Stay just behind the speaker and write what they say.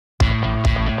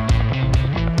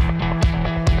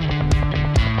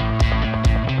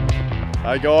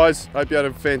Hey guys, hope you had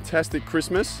a fantastic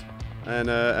Christmas and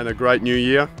a great New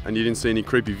Year, and you didn't see any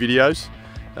creepy videos.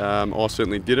 I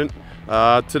certainly didn't.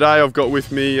 Today I've got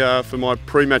with me for my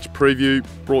pre-match preview,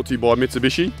 brought to you by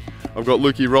Mitsubishi. I've got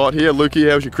Lukey Wright here. Lukey,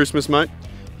 how was your Christmas, mate?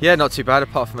 Yeah, not too bad,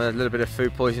 apart from a little bit of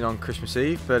food poisoning on Christmas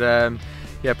Eve. But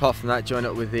yeah, apart from that, joined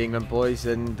up with the England boys,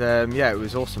 and yeah, it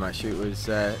was awesome actually. It was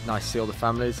nice to see all the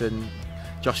families, and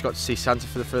Josh got to see Santa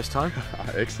for the first time.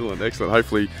 Excellent, excellent.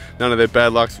 Hopefully none of their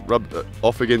bad luck's rubbed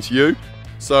off against you.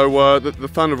 So the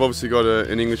Thunder have obviously got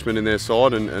an Englishman in their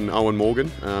side, and Owen Morgan.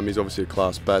 He's obviously a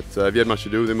class bat. Have you had much to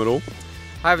do with him at all?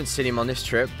 I haven't seen him on this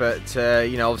trip, but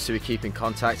you know, obviously we keep in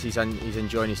contact. He's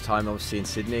enjoying his time obviously in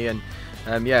Sydney, and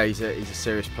yeah, he's a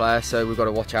serious player, so we've got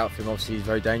to watch out for him. Obviously he's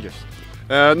very dangerous.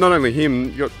 Not only him,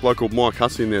 you've got a bloke called Mike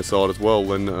Hussey in their side as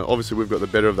well, and obviously we've got the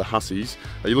better of the Hussies.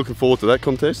 Are you looking forward to that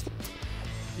contest?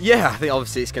 Yeah, I think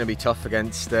obviously it's going to be tough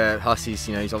against Hussies.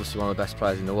 You know, he's obviously one of the best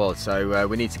players in the world, so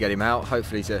we need to get him out.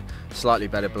 Hopefully he's a slightly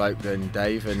better bloke than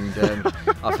Dave, and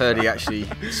I've heard he actually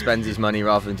spends his money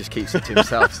rather than just keeps it to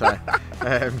himself. So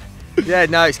yeah,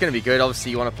 no, it's going to be good.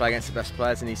 Obviously you want to play against the best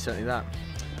players, and he's certainly that.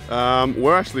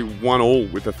 We're actually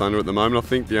 1-1 with the Thunder at the moment. I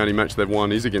think the only match they've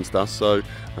won is against us, so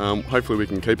hopefully we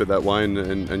can keep it that way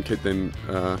and keep them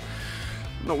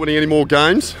not winning any more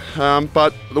games.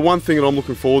 But the one thing that I'm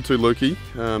looking forward to, Lukey,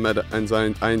 at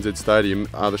ANZ Stadium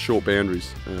are the short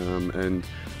boundaries, and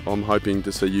I'm hoping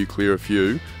to see you clear a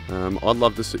few. I'd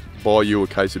love to buy you a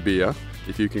case of beer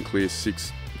if you can clear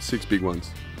six big ones.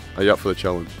 Are you up for the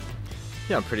challenge?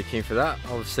 Yeah, I'm pretty keen for that.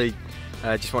 Obviously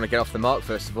just want to get off the mark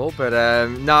first of all, but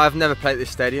no, I've never played at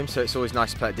this stadium, so it's always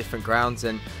nice to play at different grounds,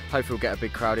 and hopefully we'll get a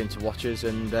big crowd in to watch us,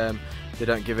 and they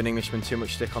don't give an Englishman too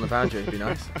much stick on the boundary. It'd be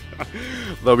nice.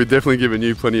 They'll be definitely giving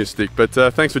you plenty of stick, but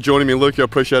thanks for joining me, Luke. I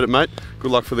appreciate it, mate.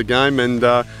 Good luck for the game, and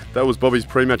that was Bobby's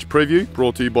pre-match preview,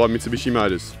 brought to you by Mitsubishi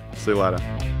Motors. See you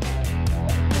later.